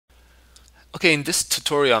Okay, in this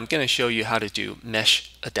tutorial, I'm going to show you how to do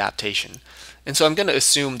mesh adaptation. And so I'm going to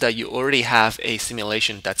assume that you already have a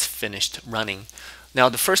simulation that's finished running. Now,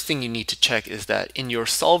 the first thing you need to check is that in your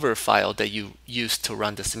solver file that you used to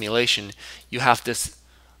run the simulation, you have this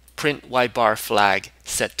print y-bar flag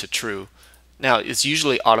set to true. Now, it's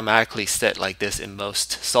usually automatically set like this in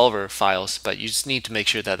most solver files, but you just need to make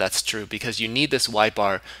sure that that's true because you need this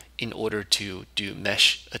y-bar in order to do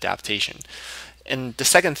mesh adaptation. And the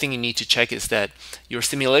second thing you need to check is that your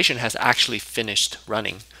simulation has actually finished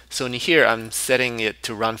running. So in here, I'm setting it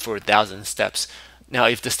to run for 1,000 steps. Now,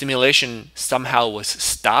 if the simulation somehow was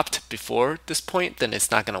stopped before this point, then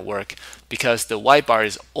it's not going to work because the y bar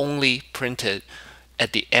is only printed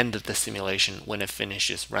at the end of the simulation when it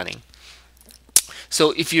finishes running.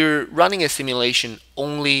 So if you're running a simulation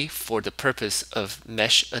only for the purpose of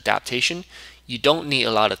mesh adaptation, you don't need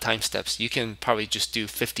a lot of time steps. You can probably just do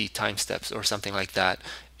 50 time steps or something like that,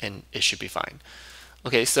 and it should be fine.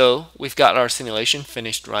 Okay, so we've got our simulation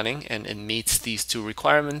finished running, and it meets these two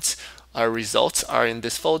requirements. Our results are in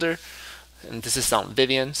this folder, and this is on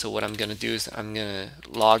Vivian. So what I'm going to do is I'm going to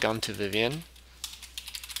log on to Vivian,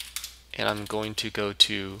 and I'm going to go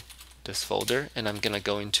to this folder, and I'm going to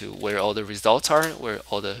go into where all the results are, where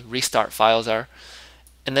all the restart files are,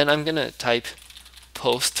 and then I'm going to type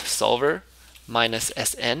post solver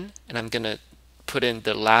 -sn, and I'm going to put in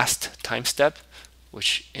the last time step,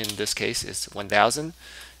 which in this case is 1000.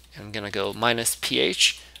 I'm going to go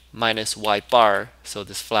 -ph -y bar, so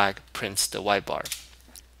this flag prints the y bar.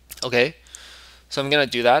 Okay, so I'm going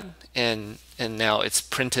to do that, and now it's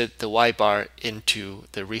printed the y bar into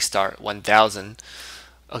the restart 1000.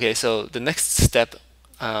 Okay, so the next step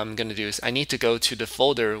I'm going to do is I need to go to the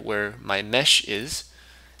folder where my mesh is,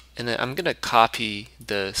 and then I'm going to copy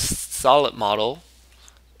the solid model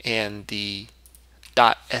and the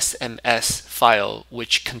 .sms file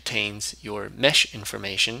which contains your mesh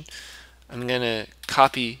information. I'm going to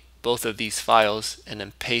copy both of these files and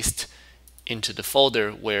then paste into the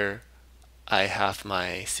folder where I have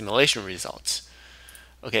my simulation results.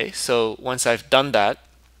 Okay, so once I've done that,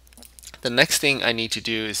 the next thing I need to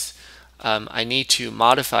do is I need to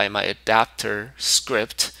modify my adapter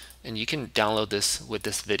script, and you can download this with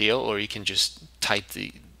this video, or you can just type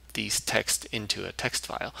these text into a text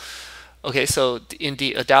file. Okay, so in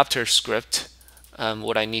the adapter script,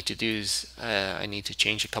 what I need to do is I need to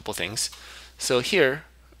change a couple things. So here,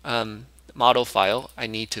 model file, I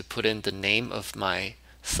need to put in the name of my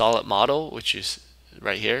solid model, which is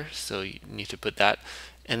right here. So you need to put that,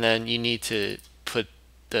 and then you need to put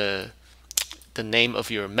the name of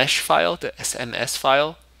your mesh file, the SMS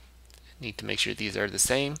file. You need to make sure these are the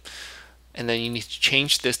same. And then you need to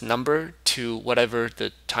change this number to whatever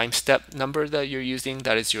the time step number that you're using.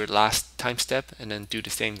 That is your last time step, and then do the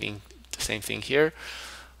same thing here.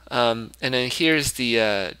 And then here's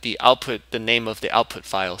the output, the name of the output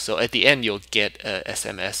file. So at the end, you'll get a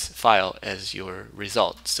SMS file as your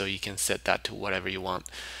result. So you can set that to whatever you want.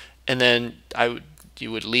 And then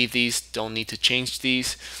you would leave these. Don't need to change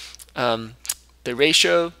these. The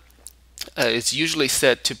ratio is usually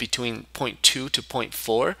set to between 0.2 to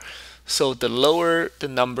 0.4. So the lower the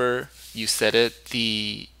number you set it,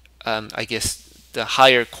 the I guess the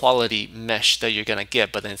higher quality mesh that you're gonna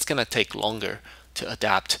get, but then it's gonna take longer to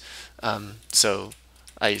adapt. So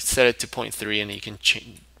I set it to 0.3, and you can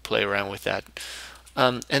play around with that.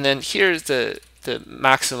 And then here's the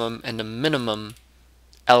maximum and the minimum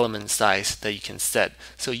element size that you can set.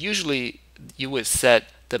 So usually you would set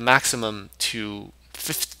the maximum to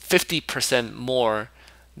 50% more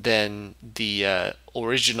than the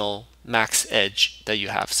original max edge that you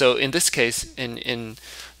have. So in this case, in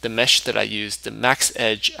the mesh that I used, the max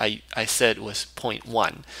edge I said was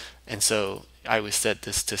 0.1, and so I would set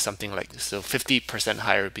this to something like this. So 50%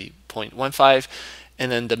 higher would be 0.15,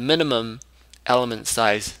 and then the minimum element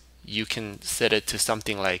size, you can set it to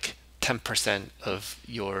something like 10% of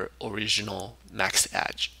your original max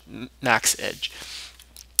edge.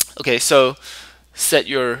 Okay, so set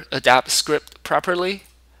your adapt script properly,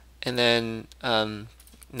 and then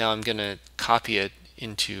now I'm gonna copy it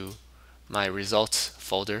into my results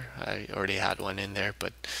folder. I already had one in there,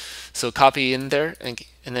 but so copy in there, and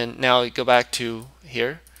then now go back to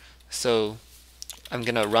here. So I'm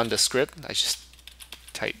gonna run the script. I just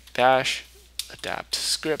type bash adapt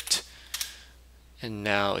script, and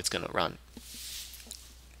now it's gonna run.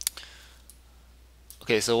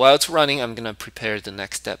 Okay, so while it's running, I'm gonna prepare the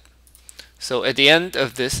next step. So at the end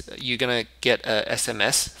of this, you're gonna get a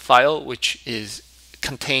SMS file which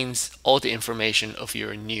contains all the information of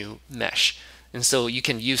your new mesh, and so you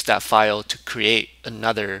can use that file to create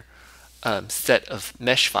another set of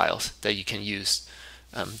mesh files that you can use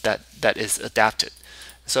that is adapted.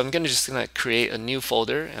 So I'm just gonna create a new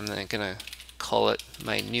folder. I'm gonna call it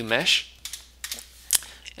my new mesh.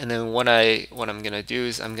 And then what I'm gonna do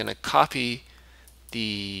is I'm gonna copy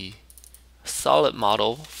the solid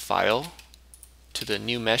model file to the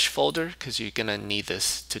new mesh folder, because you're gonna need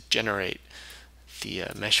this to generate the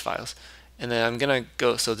mesh files. And then I'm gonna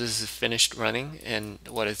go, so this is finished running, and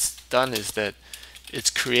what it's done is that it's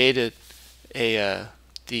created a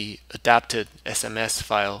the adapted SMS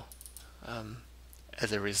file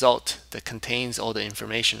as a result that contains all the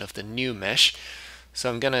information of the new mesh. So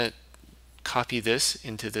I'm gonna copy this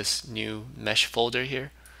into this new mesh folder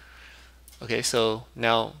here. Okay, so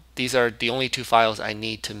now these are the only two files I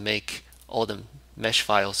need to make all the mesh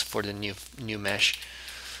files for the new mesh.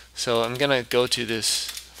 So I'm gonna go to this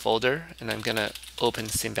folder and I'm gonna open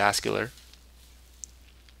Simvascular.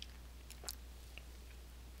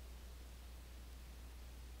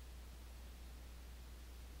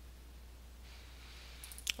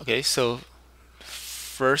 Okay, so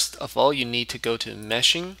first of all, you need to go to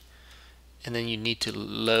meshing, and then you need to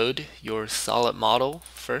load your solid model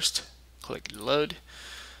first. Click load,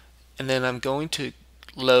 and then I'm going to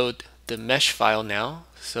load the mesh file now.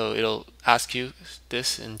 So it'll ask you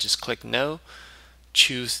this, and just click no.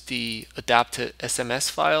 Choose the adapted SMS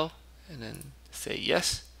file, and then say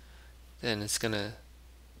yes. Then it's gonna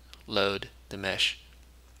load the mesh.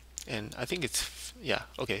 And I think it's, yeah,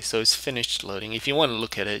 okay, so it's finished loading. If you want to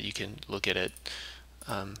look at it, you can look at it,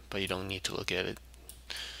 but you don't need to look at it.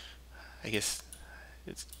 I guess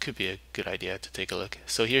it could be a good idea to take a look.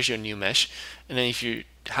 So here's your new mesh, and then if you're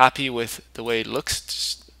happy with the way it looks,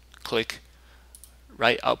 just click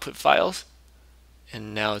write output files,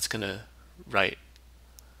 and now it's gonna write.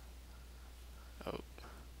 Oh,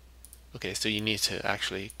 okay, so you need to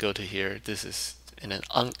actually go to here. This is, and then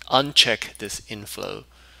uncheck this inflow,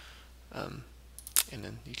 and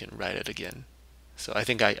then you can write it again. So I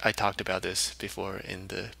think I talked about this before in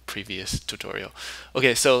the previous tutorial.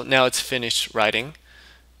 Okay, so now it's finished writing,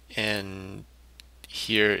 and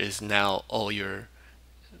here is now all your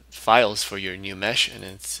files for your new mesh, and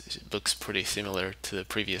it looks pretty similar to the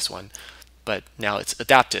previous one, but now it's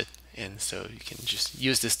adapted, and so you can just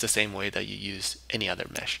use this the same way that you use any other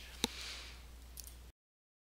mesh.